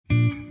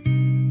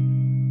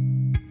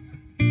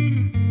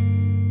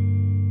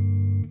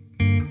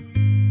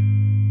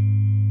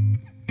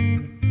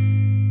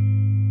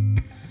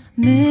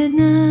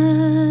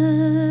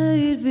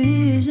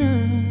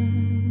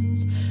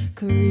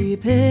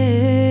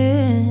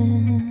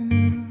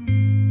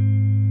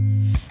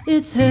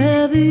It's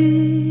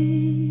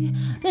heavy,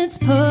 it's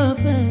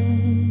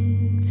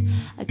perfect,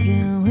 I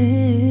can't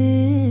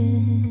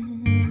win.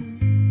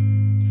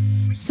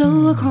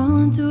 So I crawl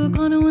into a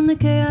corner when the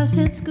chaos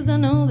hits, 'cause I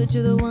know that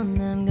you're the one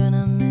that I'm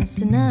gonna miss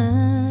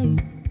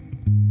tonight.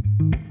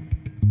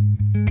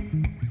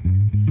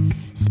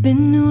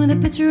 Spinning with a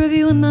picture of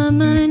you in my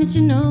mind, and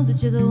you know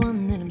that you're the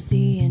one that I'm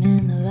seeing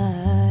in the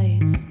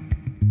lights.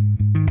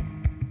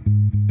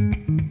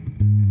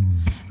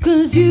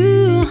 'Cause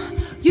you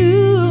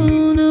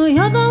know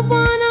you're the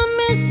one I'm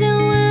missing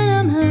when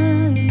I'm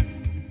high.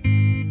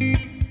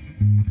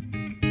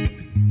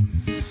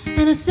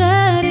 And I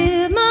said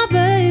it, my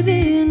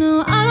baby,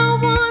 no, I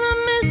don't wanna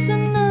miss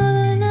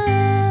another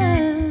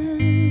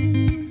night.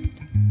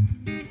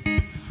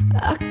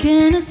 I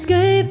can't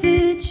escape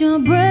it, you're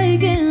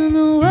breaking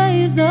the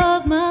waves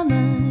of my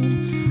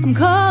mind. I'm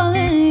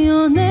calling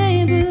your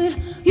name, but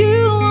you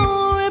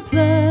won't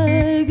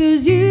reply.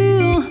 'Cause you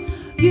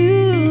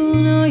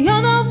know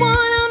you're the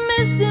one I'm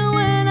missing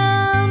when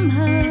I'm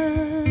high.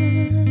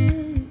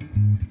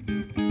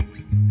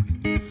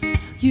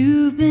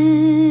 You've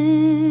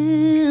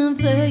been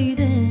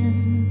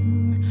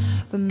fading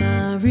from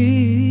my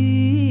reach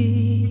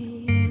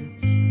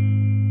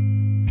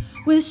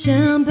with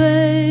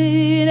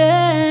champagne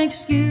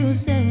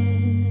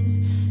excuses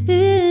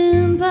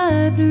in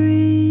pipe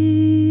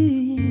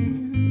dreams.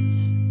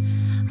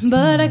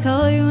 But I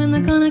call you in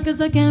the corner 'cause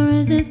I can't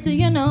resist till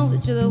you know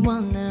that you're the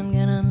one that I'm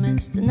gonna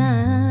miss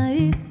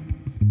tonight.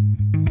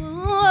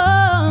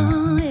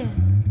 Oh, yeah.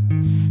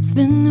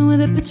 Spinning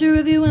with a picture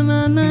of you in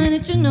my mind,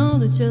 and you know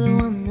that you're the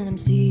one that I'm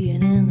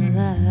seeing in the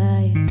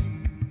lights.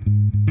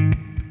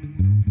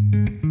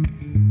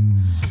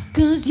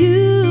 'Cause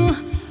you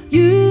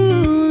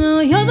know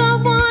you're the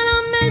one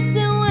I'm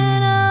missing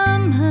when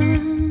I'm high.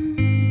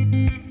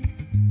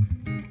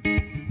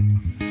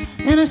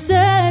 And I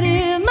said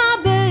it, my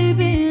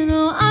baby,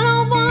 no, I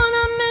don't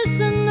wanna miss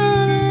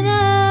another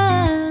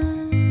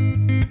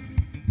night.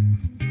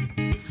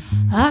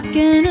 I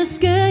can't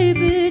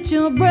escape it,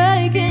 you're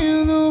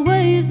breaking the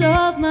waves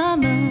of my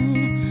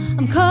mind.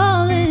 I'm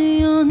calling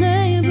your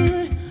name,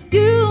 but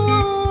you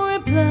won't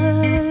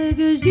reply.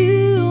 'Cause you